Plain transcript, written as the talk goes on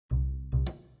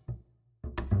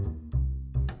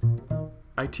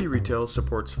IT Retail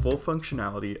supports full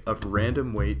functionality of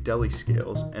random weight deli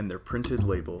scales and their printed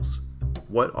labels.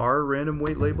 What are random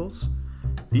weight labels?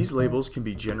 These labels can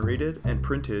be generated and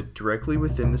printed directly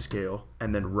within the scale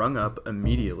and then rung up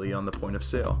immediately on the point of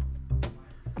sale.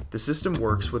 The system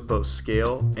works with both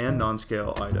scale and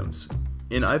non-scale items.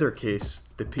 In either case,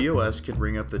 the POS can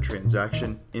ring up the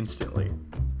transaction instantly.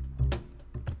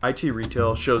 IT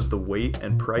Retail shows the weight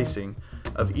and pricing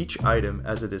of each item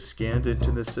as it is scanned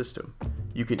into the system.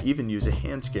 You can even use a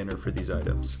hand scanner for these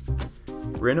items.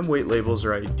 Random weight labels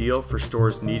are ideal for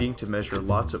stores needing to measure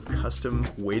lots of custom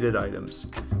weighted items.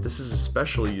 This is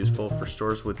especially useful for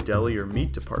stores with deli or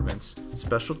meat departments,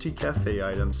 specialty cafe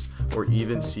items, or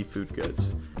even seafood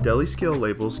goods. Deli scale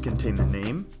labels contain the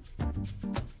name,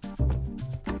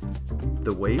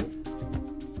 the weight,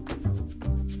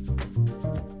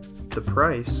 the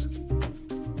price,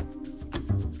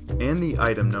 and the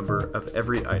item number of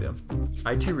every item.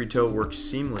 IT Retail works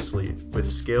seamlessly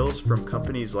with scales from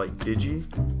companies like Digi,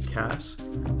 Cass,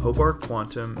 Hobart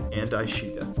Quantum, and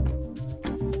Ishida.